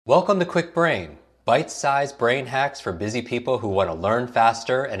Welcome to Quick Brain, bite-sized brain hacks for busy people who want to learn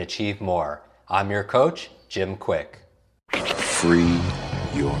faster and achieve more. I'm your coach, Jim Quick. Free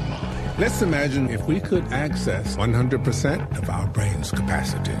your mind. Let's imagine if we could access 100% of our brain's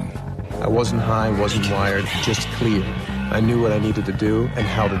capacity. I wasn't high, wasn't wired, just clear. I knew what I needed to do and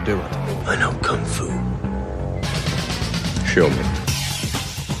how to do it. I know Kung Fu. Show me.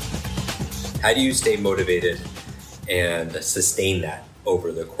 How do you stay motivated and sustain that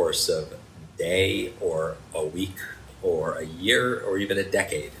over the course of a day or a week or a year or even a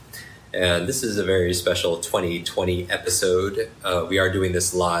decade? And this is a very special 2020 episode. We are doing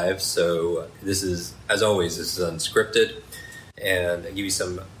this live, so this is, as always, this is unscripted. And I give you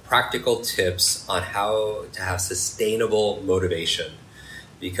some practical tips on how to have sustainable motivation,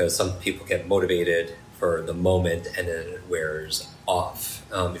 because some people get motivated for the moment and then it wears off.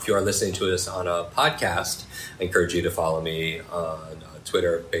 If you are listening to this on a podcast, I encourage you to follow me on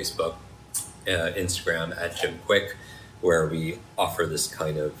Twitter, Facebook, Instagram at Jim Quick, where we offer this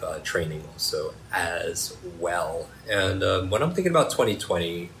kind of training also as well. And when I'm thinking about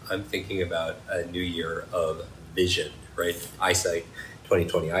 2020, I'm thinking about a new year of vision, right? Eyesight,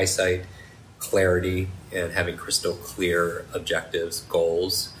 2020 eyesight, clarity, and having crystal clear objectives,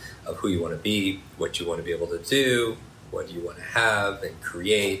 goals of who you want to be, what you want to be able to do, what you want to have and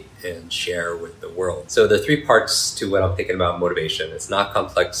create and share with the world. So the three parts to what I'm thinking about motivation. It's not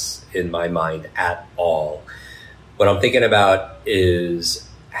complex in my mind at all. What I'm thinking about is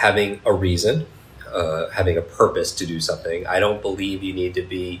having a reason, having a purpose to do something. I don't believe you need to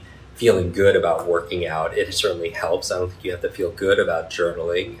be feeling good about working out. It certainly helps. I don't think you have to feel good about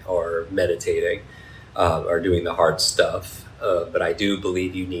journaling or meditating or doing the hard stuff. But I do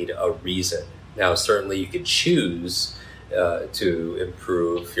believe you need a reason. Now, certainly you can choose to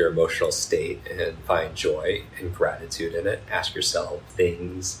improve your emotional state and find joy and gratitude in it. Ask yourself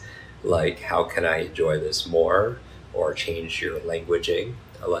things like, how can I enjoy this more? Or change your languaging.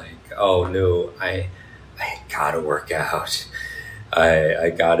 Like, oh no, I gotta work out.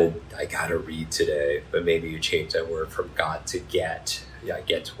 I gotta read today. But maybe you change that word from got to get. Yeah, I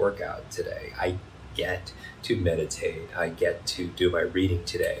get to work out today. I get to meditate. I get to do my reading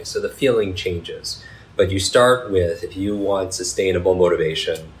today. So the feeling changes. But you start with, if you want sustainable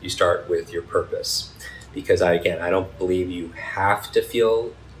motivation, you start with your purpose. Because I don't believe you have to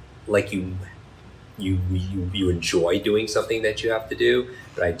feel like you enjoy doing something that you have to do.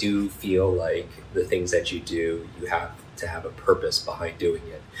 But I do feel like the things that you do, you have to have a purpose behind doing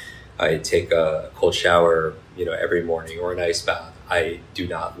it. I take a cold shower, every morning, or an ice bath. I do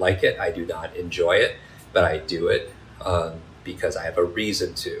not like it. I do not enjoy it, but I do it because I have a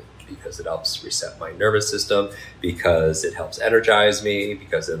reason to, because it helps reset my nervous system, because it helps energize me,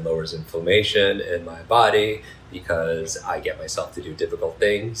 because it lowers inflammation in my body, because I get myself to do difficult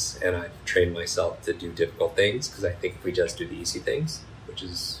things, and I've trained myself to do difficult things, because I think if we just do the easy things, which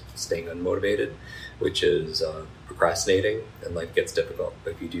is staying unmotivated, which is procrastinating, then life gets difficult.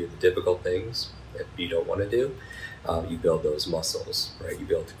 But if you do the difficult things that you don't want to do, you build those muscles, right? You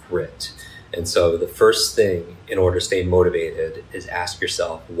build grit. And so the first thing in order to stay motivated is ask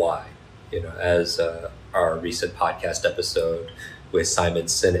yourself why. As our recent podcast episode with Simon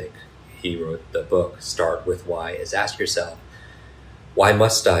Sinek, he wrote the book, Start With Why, is ask yourself, why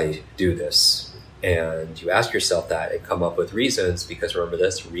must I do this? And you ask yourself that and come up with reasons, because remember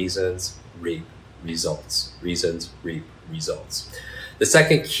this, reasons reap results. Reasons reap results. The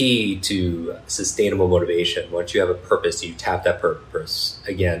second key to sustainable motivation, once you have a purpose, you tap that purpose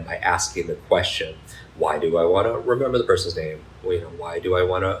again by asking the question, why do I want to remember the person's name? Why do I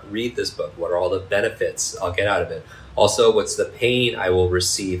want to read this book? What are all the benefits I'll get out of it? Also, what's the pain I will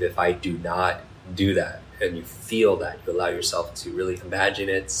receive if I do not do that? And you feel that. You allow yourself to really imagine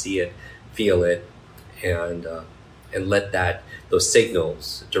it, see it, feel it, and let those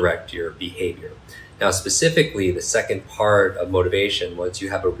signals direct your behavior. Now, specifically, the second part of motivation, once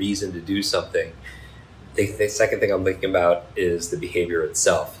you have a reason to do something, the second thing I'm thinking about is the behavior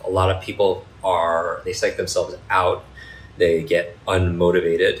itself. A lot of people they psych themselves out. They get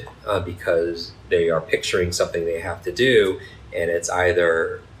unmotivated because they are picturing something they have to do, and it's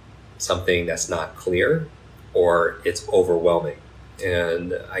either something that's not clear or it's overwhelming.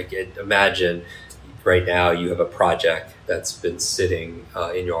 And I can imagine right now you have a project that's been sitting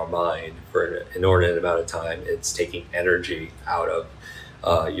in your mind for an inordinate amount of time. It's taking energy out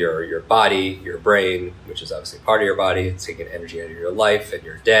of your body, your brain, which is obviously part of your body. It's taking energy out of your life and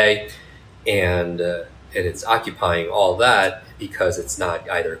your day. And it's occupying all that because it's not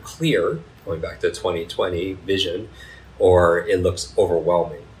either clear, going back to 2020 vision, or it looks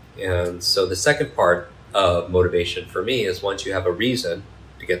overwhelming. And so the second part of motivation for me is once you have a reason,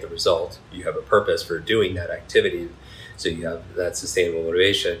 to get the result. You have a purpose for doing that activity. So you have that sustainable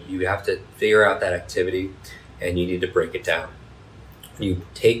motivation. You have to figure out that activity and you need to break it down. You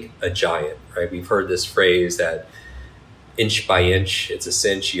take a giant, right? We've heard this phrase that inch by inch, it's a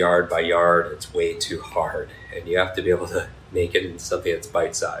cinch, yard by yard, it's way too hard. And you have to be able to make it into something that's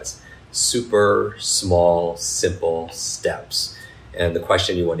bite-sized. Super small, simple steps. And the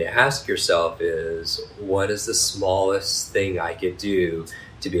question you want to ask yourself is, what is the smallest thing I could do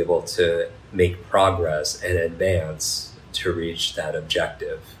to be able to make progress and advance to reach that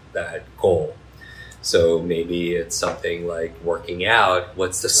objective, that goal? So maybe it's something like working out.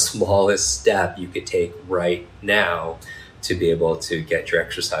 What's the smallest step you could take right now to be able to get your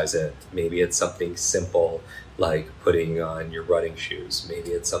exercise in? Maybe it's something simple like putting on your running shoes. Maybe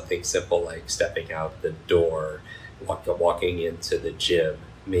it's something simple like stepping out the door, walking into the gym.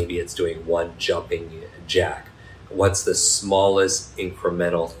 Maybe it's doing one jumping jack. What's the smallest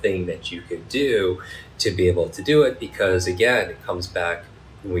incremental thing that you could do to be able to do it? Because again, it comes back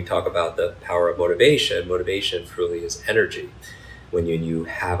when we talk about the power of motivation. Motivation truly is energy. When you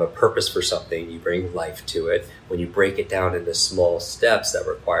have a purpose for something, you bring life to it. When you break it down into small steps that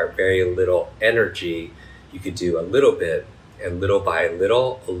require very little energy, you could do a little bit, and little by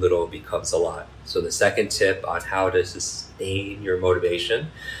little, a little becomes a lot. So the second tip on how to sustain your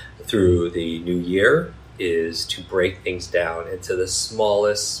motivation through the new year is to break things down into the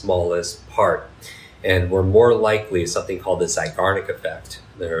smallest part. And we're more likely something called the Zeigarnik effect.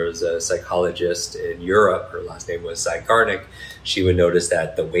 There was a psychologist in Europe, her last name was Zeigarnik. She would notice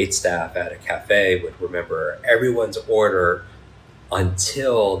that the waitstaff at a cafe would remember everyone's order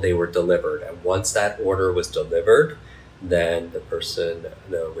until they were delivered. And once that order was delivered, then the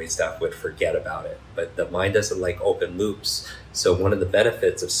waitstaff would forget about it. But the mind doesn't like open loops. So one of the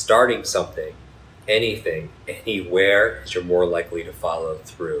benefits of starting something, anything, anywhere, is you're more likely to follow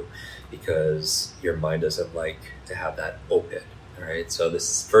through because your mind doesn't like to have that open. All right. So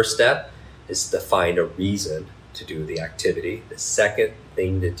this first step is to find a reason to do the activity. The second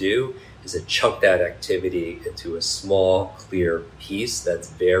thing to do is to chunk that activity into a small, clear piece that's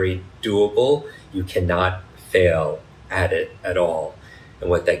very doable. You cannot fail at it at all. And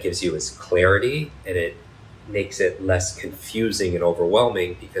what that gives you is clarity, and it makes it less confusing and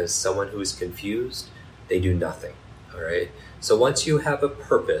overwhelming, because someone who is confused, they do nothing. All right. So once you have a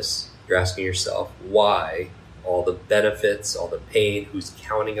purpose, you're asking yourself why, all the benefits, all the pain, who's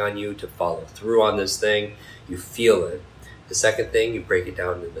counting on you to follow through on this thing. You feel it. The second thing, you break it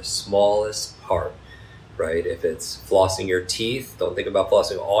down into the smallest part, right? If it's flossing your teeth, don't think about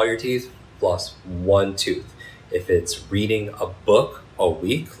flossing all your teeth, floss one tooth. If it's reading a book a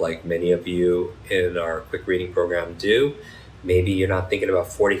week, like many of you in our quick reading program do, maybe you're not thinking about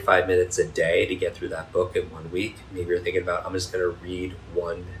 45 minutes a day to get through that book in 1 week. Maybe you're thinking about, I'm just going to read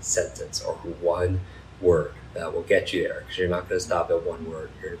one sentence or one word. That will get you there, because you're not going to stop at one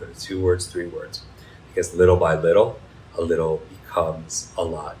word. You're going to go to 2 words, 3 words, because little by little, a little becomes a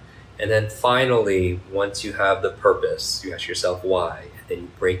lot. And then finally, once you have the purpose, you ask yourself why, and then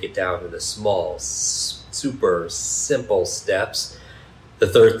you break it down into small, super simple steps. The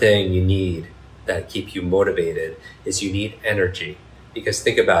third thing you need that keep you motivated is you need energy. Because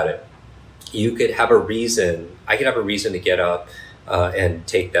think about it. You could have a reason. I could have a reason to get up and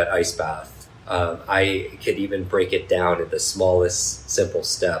take that ice bath. I could even break it down into the smallest simple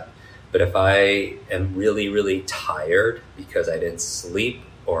step. But if I am really, really tired because I didn't sleep,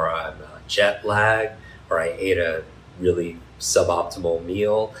 or I'm jet lagged, or I ate a really suboptimal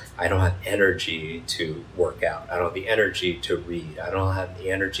meal, I don't have energy to work out. I don't have the energy to read. I don't have the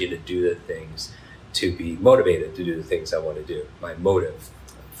energy to do the things, to be motivated to do the things I want to do. My motive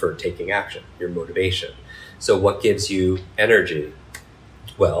for taking action, your motivation. So what gives you energy?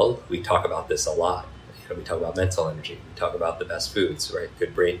 Well, we talk about this a lot. We talk about mental energy. We talk about the best foods, right?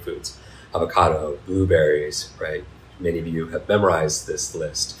 Good brain foods. Avocado, blueberries, right? Many of you have memorized this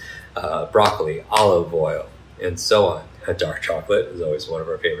list. Broccoli, olive oil, and so on. Dark chocolate is always one of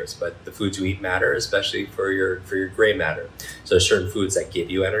our favorites, but the foods you eat matter, especially for your gray matter. So there's certain foods that give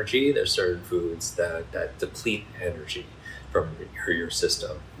you energy. There's certain foods that deplete energy from your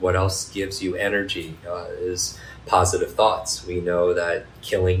system. What else gives you energy is positive thoughts. We know that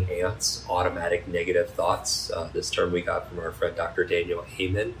killing ants, automatic negative thoughts, this term we got from our friend Dr. Daniel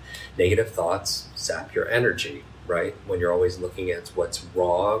Amen, negative thoughts sap your energy, right? When you're always looking at what's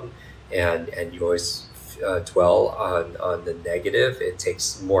wrong and you always dwell on the negative, it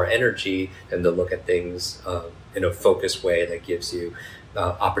takes more energy than to look at things in a focused way that gives you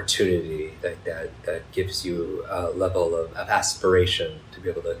opportunity, that gives you a level of aspiration to be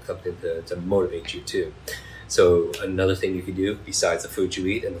able to something to motivate you too. So another thing you can do besides the food you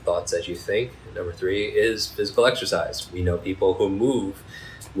eat and the thoughts that you think, number 3 is physical exercise. We know people who move.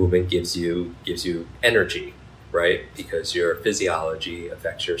 Movement gives you energy, right? Because your physiology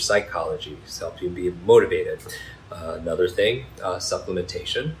affects your psychology, it helps you be motivated. Another thing,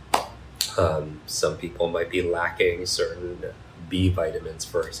 supplementation. Some people might be lacking certain B vitamins,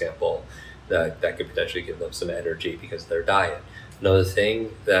 for example, that could potentially give them some energy because of their diet. Another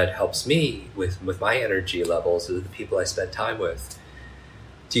thing that helps me with my energy levels is the people I spend time with.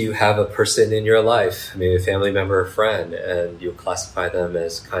 Do you have a person in your life, maybe a family member or friend, and you classify them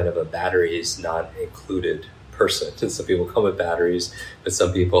as kind of a batteries not included person? And some people come with batteries, but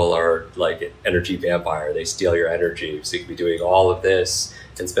some people are like an energy vampire. They steal your energy. So you can be doing all of this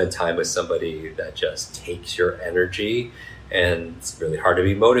and spend time with somebody that just takes your energy. And it's really hard to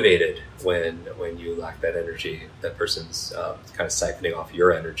be motivated when you lack that energy. That person's kind of siphoning off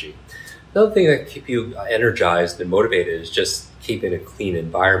your energy. Another thing that keeps you energized and motivated is just keeping a clean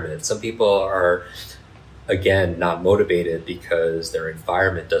environment. Some people are, again, not motivated because their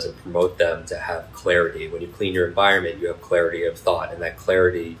environment doesn't promote them to have clarity. When you clean your environment, you have clarity of thought, and that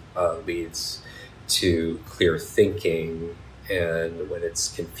clarity leads to clear thinking. And when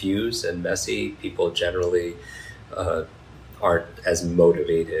it's confused and messy, people generally aren't as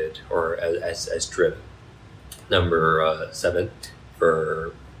motivated or as driven. Number 7,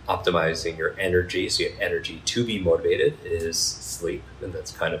 for optimizing your energy, so you have energy to be motivated, is sleep, and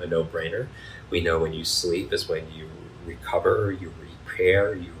that's kind of a no-brainer. We know when you sleep is when you recover, you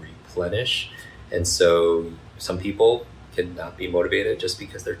repair, you replenish, and so some people cannot be motivated just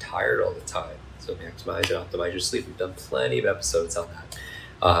because they're tired all the time. So maximize and optimize your sleep. We've done plenty of episodes on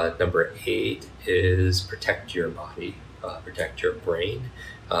that. Number 8 is protect your body, protect your brain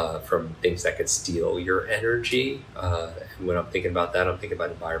from things that could steal your energy. And when I'm thinking about that, I'm thinking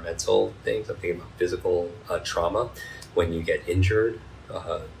about environmental things. I'm thinking about physical trauma. When you get injured,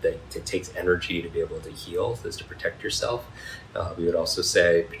 that it takes energy to be able to heal, is to protect yourself. We would also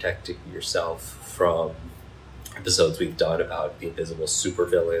say protecting yourself from episodes we've done about the invisible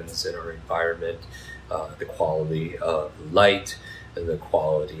supervillains in our environment, the quality of light, and the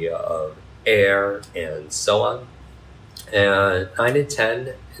quality of air, and so on. And 9 and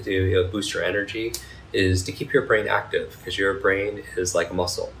 10 to boost your energy is to keep your brain active, because your brain is like a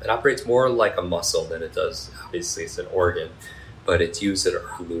muscle. It operates more like a muscle than it does, obviously it's an organ, but it's use it or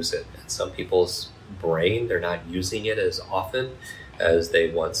lose it. And some people's brain, they're not using it as often as they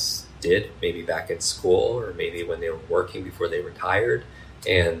once did, maybe back in school or maybe when they were working before they retired,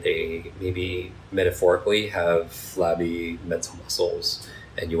 and they maybe metaphorically have flabby mental muscles,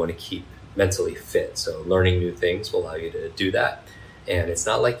 and you want to keep mentally fit. So learning new things will allow you to do that. And it's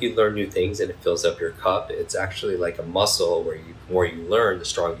not like you learn new things and it fills up your cup. It's actually like a muscle where the more you learn, the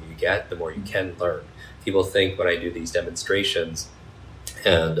stronger you get, the more you can learn. People think when I do these demonstrations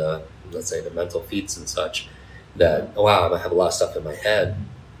and let's say the mental feats and such, that, oh, wow, I have a lot of stuff in my head.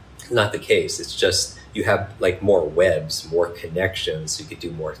 Not the case. It's just you have like more webs, more connections, so you could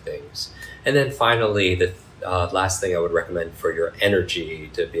do more things. And then finally, the last thing I would recommend for your energy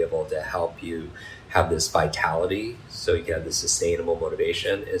to be able to help you have this vitality, so you can have this sustainable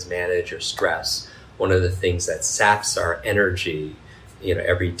motivation, is manage your stress. One of the things that saps our energy,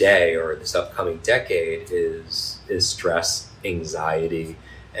 every day or this upcoming decade is stress, anxiety,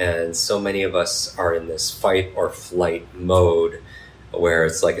 and so many of us are in this fight or flight mode, where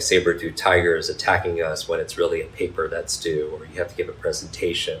it's like a saber-toothed tiger is attacking us when it's really a paper that's due, or you have to give a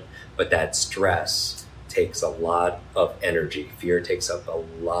presentation. But that stress takes a lot of energy. Fear takes up a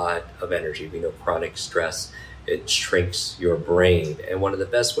lot of energy. We know chronic stress, it shrinks your brain. And one of the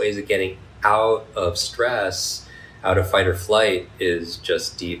best ways of getting out of stress, out of fight or flight, is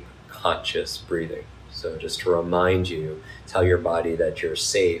just deep conscious breathing. So just to remind you, tell your body that you're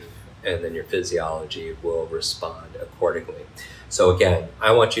safe, and then your physiology will respond accordingly. So again,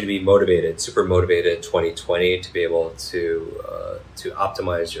 I want you to be motivated, super motivated in 2020 to be able to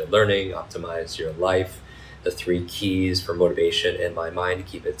optimize your learning, optimize your life. The 3 keys for motivation in my mind,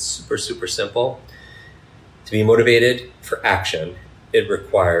 to keep it super, super simple. To be motivated for action, it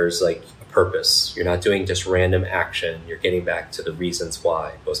requires like a purpose. You're not doing just random action. You're getting back to the reasons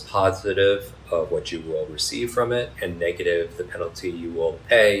why. Both positive of what you will receive from it, and negative, the penalty you will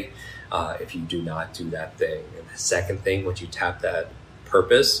pay if you do not do that thing. And the second thing, once you tap that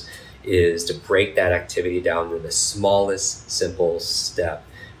purpose, is to break that activity down to the smallest simple step.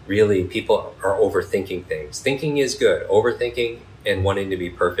 Really, people are overthinking things. Thinking is good. Overthinking and wanting to be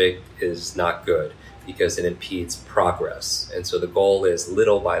perfect is not good, because it impedes progress. And so the goal is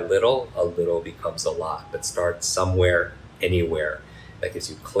little by little, a little becomes a lot, but start somewhere, anywhere. that gives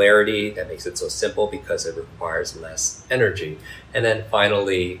you clarity, that makes it so simple because it requires less energy. And then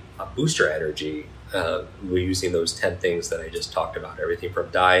finally, boost your energy. We're using those 10 things that I just talked about, everything from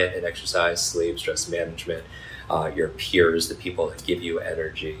diet and exercise, sleep, stress management, your peers, the people that give you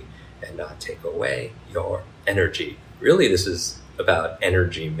energy and not take away your energy. Really, this is about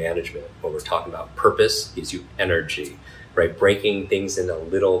energy management. When we're talking about purpose, gives you energy, right? Breaking things into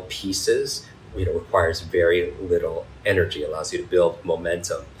little pieces, requires very little energy, allows you to build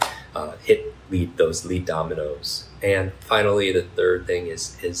momentum, those lead dominoes. And finally, the third thing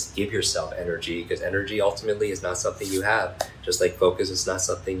is give yourself energy, because energy ultimately is not something you have. Just like focus is not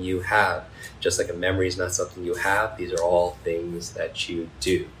something you have. Just like a memory is not something you have. These are all things that you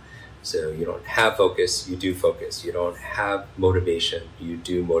do. So you don't have focus, you do focus. You don't have motivation, you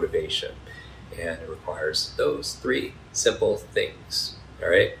do motivation. And it requires those 3 simple things. All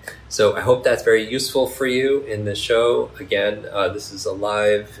right. So I hope that's very useful for you in the show. Again, this is a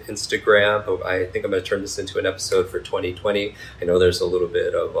live Instagram. I think I'm going to turn this into an episode for 2020. I know there's a little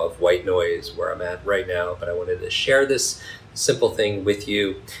bit of white noise where I'm at right now, but I wanted to share this simple thing with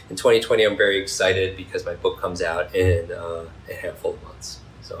you. In 2020, I'm very excited because my book comes out in a handful of months.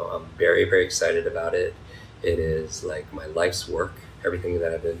 So I'm very, very excited about it. It is like my life's work, everything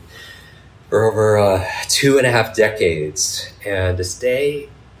that I've been for over 2.5 decades. And to stay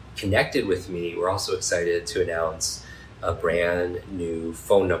connected with me, we're also excited to announce a brand new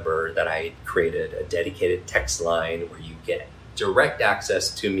phone number that I created, a dedicated text line where you get direct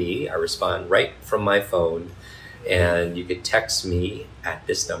access to me. I respond right from my phone, and you could text me at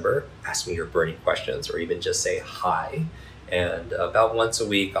this number, ask me your burning questions, or even just say hi. And about once a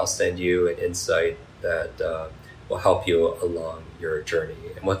week, I'll send you an insight that will help you along your journey.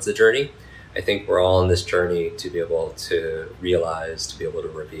 And what's the journey? I think we're all on this journey to be able to realize, to be able to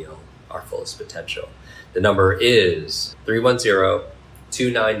reveal our fullest potential. The number is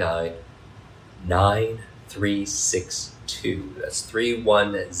 310-299-9362. That's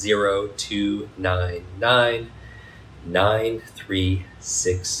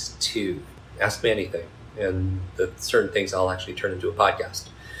 310-299-9362. Ask me anything. And the certain things I'll actually turn into a podcast.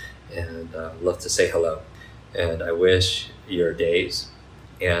 And love to say hello. And I wish your days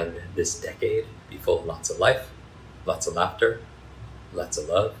and this decade be full of lots of life, lots of laughter, lots of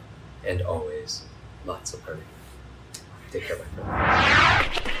love, and always lots of learning. Take care, my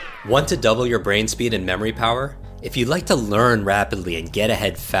friend. Want to double your brain speed and memory power? If you'd like to learn rapidly and get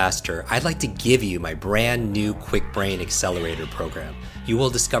ahead faster, I'd like to give you my brand new Quick Brain Accelerator program. You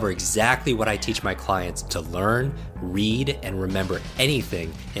will discover exactly what I teach my clients to learn, read, and remember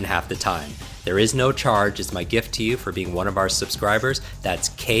anything in half the time. There is no charge. It's my gift to you for being one of our subscribers. That's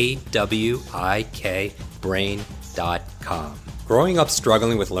kwikbrain.com. Growing up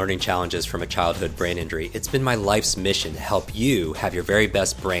struggling with learning challenges from a childhood brain injury, it's been my life's mission to help you have your very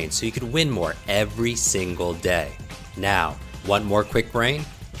best brain so you can win more every single day. Now, want more Quick Brain?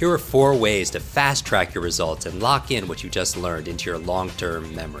 Here are 4 ways to fast track your results and lock in what you just learned into your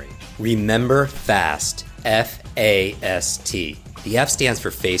long-term memory. Remember FAST, F-A-S-T. The F stands for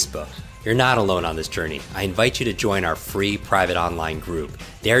Facebook. You're not alone on this journey. I invite you to join our free private online group.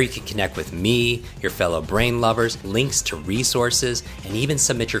 There you can connect with me, your fellow brain lovers, links to resources, and even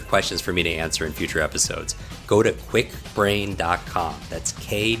submit your questions for me to answer in future episodes. Go to kwikbrain.com. That's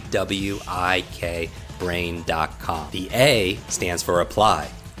K-W-I-K brain.com. The A stands for apply.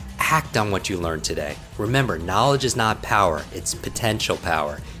 Act on what you learned today. Remember, knowledge is not power, it's potential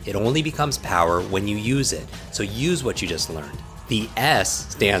power. It only becomes power when you use it. So use what you just learned. The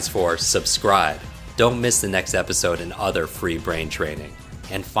S stands for subscribe. Don't miss the next episode and other free brain training.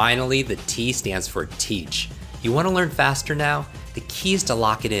 And finally, the T stands for teach. You want to learn faster now? The key is to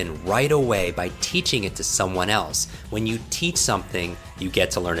lock it in right away by teaching it to someone else. When you teach something, you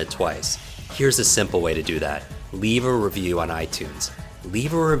get to learn it twice. Here's a simple way to do that. Leave a review on iTunes.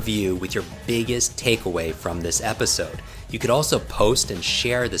 Leave a review with your biggest takeaway from this episode. You could also post and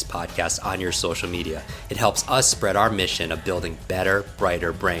share this podcast on your social media. It helps us spread our mission of building better,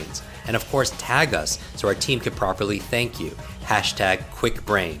 brighter brains. And of course, tag us so our team can properly thank you.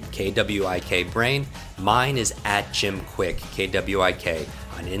 #QuickBrain, K-W-I-K brain. Mine is @JimQuick, K-W-I-K,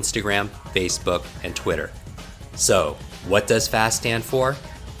 on Instagram, Facebook, and Twitter. So, what does FAST stand for?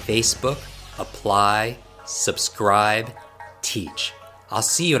 Facebook, apply, subscribe, teach. I'll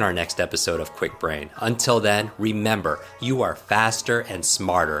see you in our next episode of Quick Brain. Until then, remember, you are faster and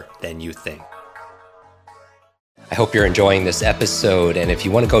smarter than you think. I hope you're enjoying this episode. And if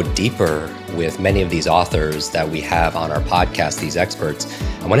you want to go deeper with many of these authors that we have on our podcast, these experts,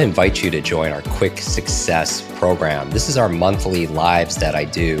 I want to invite you to join our Quick Success program. This is our monthly lives that I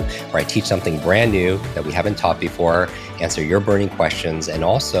do, where I teach something brand new that we haven't taught before, answer your burning questions. And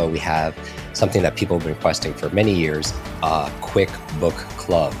also we have something that people have been requesting for many years, a Quick Book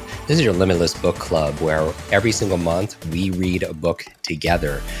Club. This is your limitless book club where every single month we read a book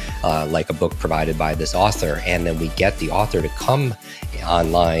together, like a book provided by this author. And then we get the author to come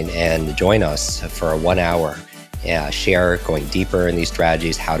online and join us for a 1 hour, share going deeper in these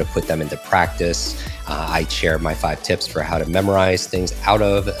strategies, how to put them into practice. I share my 5 tips for how to memorize things out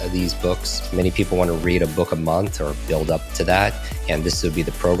of these books. Many people want to read a book a month or build up to that, and this would be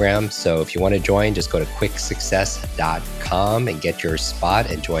the program. So if you want to join, just go to quicksuccess.com and get your spot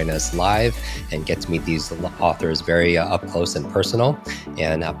and join us live and get to meet these authors very up close and personal.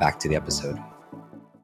 And back to the episode.